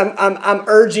sense, I'm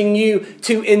urging you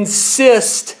to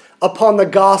insist upon the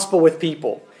gospel with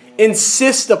people.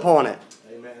 Insist upon it.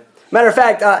 Amen. Matter of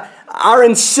fact, our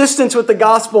insistence with the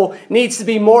gospel needs to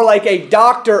be more like a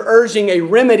doctor urging a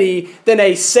remedy than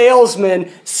a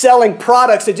salesman selling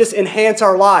products that just enhance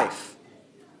our life.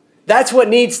 That's what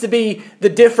needs to be the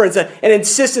difference. An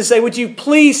insistence, say, would you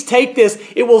please take this?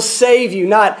 It will save you.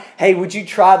 Not, hey, would you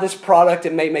try this product?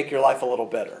 It may make your life a little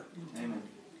better. Amen.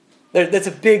 That's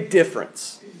a big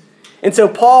difference. And so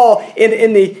Paul,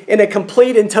 in a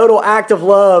complete and total act of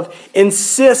love,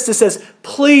 insists and says,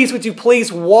 please, would you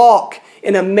please walk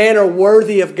in a manner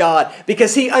worthy of God,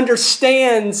 because he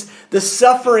understands the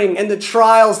suffering and the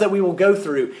trials that we will go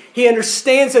through. He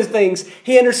understands those things.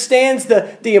 He understands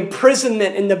the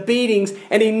imprisonment and the beatings,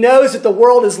 and he knows that the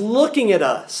world is looking at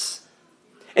us.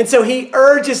 And so he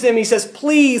urges them, he says,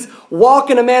 please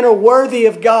walk in a manner worthy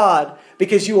of God,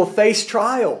 because you will face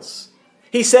trials.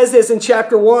 He says this in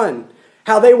chapter 1,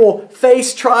 how they will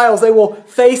face trials, they will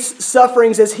face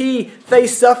sufferings as he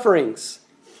faced sufferings.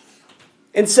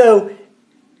 And so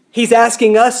he's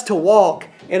asking us to walk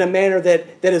in a manner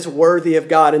that is worthy of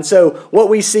God. And so what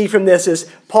we see from this is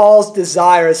Paul's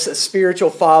desire as a spiritual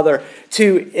father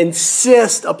to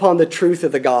insist upon the truth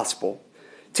of the gospel,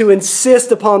 to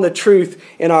insist upon the truth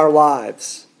in our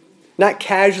lives, not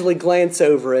casually glance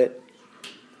over it,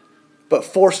 but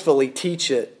forcefully teach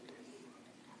it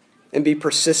and be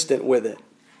persistent with it.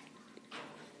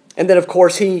 And then, of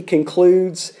course, he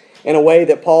concludes in a way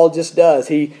that Paul just does.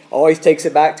 He always takes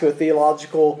it back to a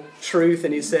theological truth,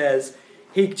 and he says,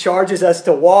 he charges us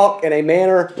to walk in a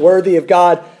manner worthy of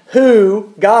God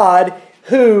who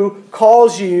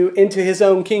calls you into His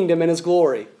own kingdom and His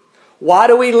glory. Why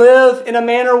do we live in a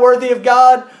manner worthy of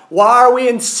God? Why are we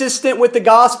insistent with the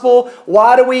gospel?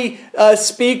 Why do we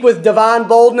speak with divine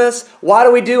boldness? Why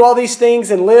do we do all these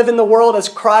things and live in the world as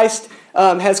Christ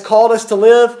has called us to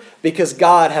live? Because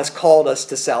God has called us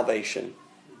to salvation.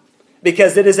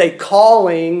 Because it is a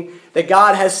calling that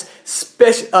God has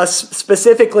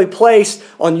specifically placed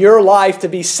on your life to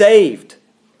be saved.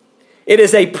 It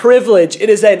is a privilege, it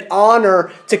is an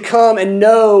honor to come and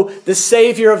know the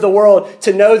Savior of the world,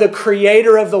 to know the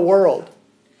Creator of the world.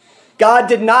 God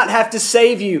did not have to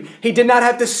save you. He did not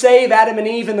have to save Adam and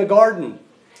Eve in the garden.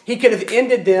 He could have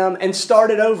ended them and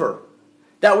started over.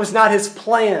 That was not His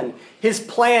plan. His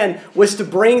plan was to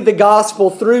bring the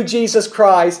gospel through Jesus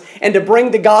Christ and to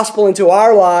bring the gospel into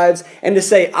our lives and to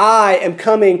say, I am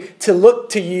coming to look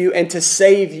to you and to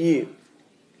save you.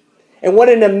 And what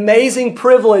an amazing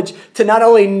privilege to not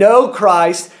only know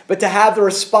Christ, but to have the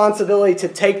responsibility to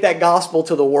take that gospel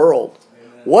to the world.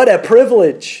 Amen. What a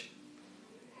privilege.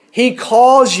 He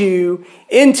calls you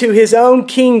into His own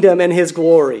kingdom and His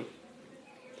glory.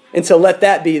 And so let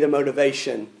that be the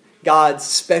motivation. God's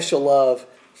special love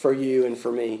for you and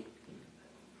for me.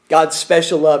 God's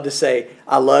special love to say,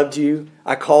 I loved you.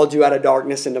 I called you out of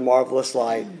darkness into marvelous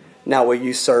light. Now will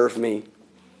you serve me?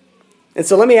 And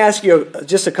so let me ask you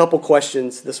just a couple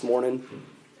questions this morning.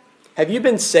 Have you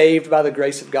been saved by the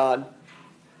grace of God?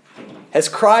 Has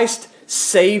Christ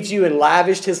saved you and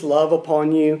lavished His love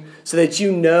upon you so that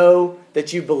you know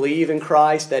that you believe in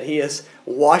Christ, that He has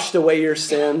washed away your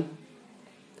sin?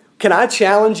 Can I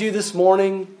challenge you this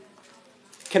morning?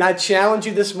 Can I challenge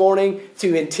you this morning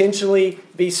to intentionally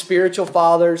be spiritual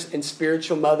fathers and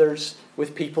spiritual mothers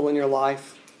with people in your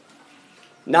life?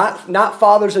 Not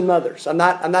fathers and mothers. I'm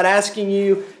not asking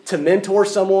you to mentor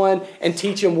someone and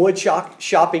teach them wood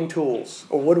shopping tools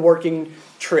or woodworking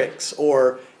tricks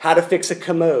or how to fix a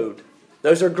commode.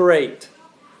 Those are great.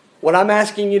 What I'm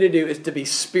asking you to do is to be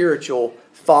spiritual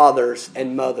fathers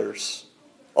and mothers.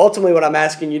 Ultimately, what I'm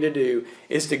asking you to do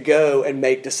is to go and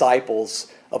make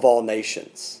disciples of all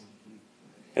nations.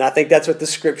 And I think that's what the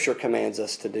Scripture commands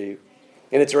us to do.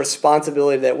 And it's a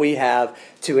responsibility that we have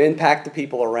to impact the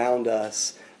people around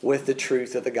us with the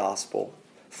truth of the gospel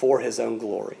for His own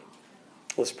glory.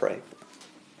 Let's pray.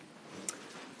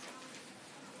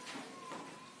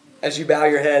 As you bow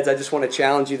your heads, I just want to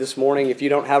challenge you this morning. If you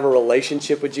don't have a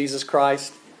relationship with Jesus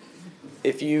Christ,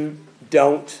 if you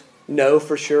don't know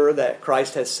for sure that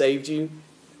Christ has saved you,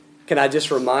 can I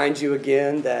just remind you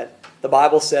again that the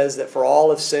Bible says that for all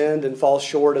have sinned and fall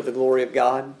short of the glory of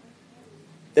God?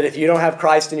 That if you don't have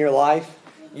Christ in your life,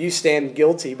 you stand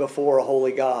guilty before a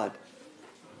holy God.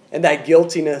 And that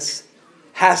guiltiness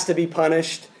has to be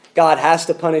punished. God has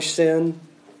to punish sin.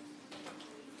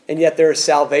 And yet there is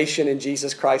salvation in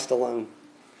Jesus Christ alone.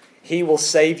 He will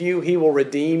save you. He will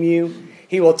redeem you.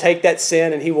 He will take that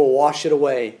sin and He will wash it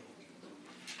away.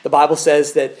 The Bible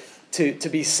says that to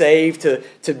be saved,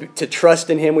 to trust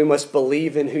in Him, we must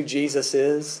believe in who Jesus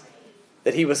is.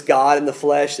 That He was God in the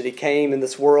flesh, that He came in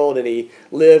this world and He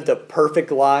lived a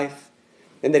perfect life,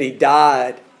 and that He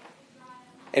died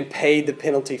and paid the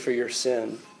penalty for your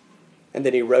sin, and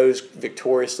then He rose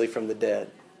victoriously from the dead.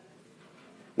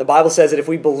 The Bible says that if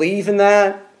we believe in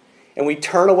that and we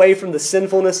turn away from the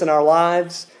sinfulness in our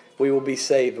lives, we will be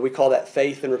saved. We call that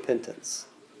faith and repentance.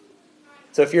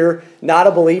 So if you're not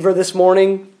a believer this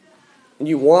morning and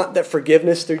you want that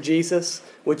forgiveness through Jesus,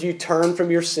 would you turn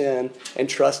from your sin and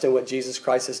trust in what Jesus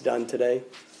Christ has done today?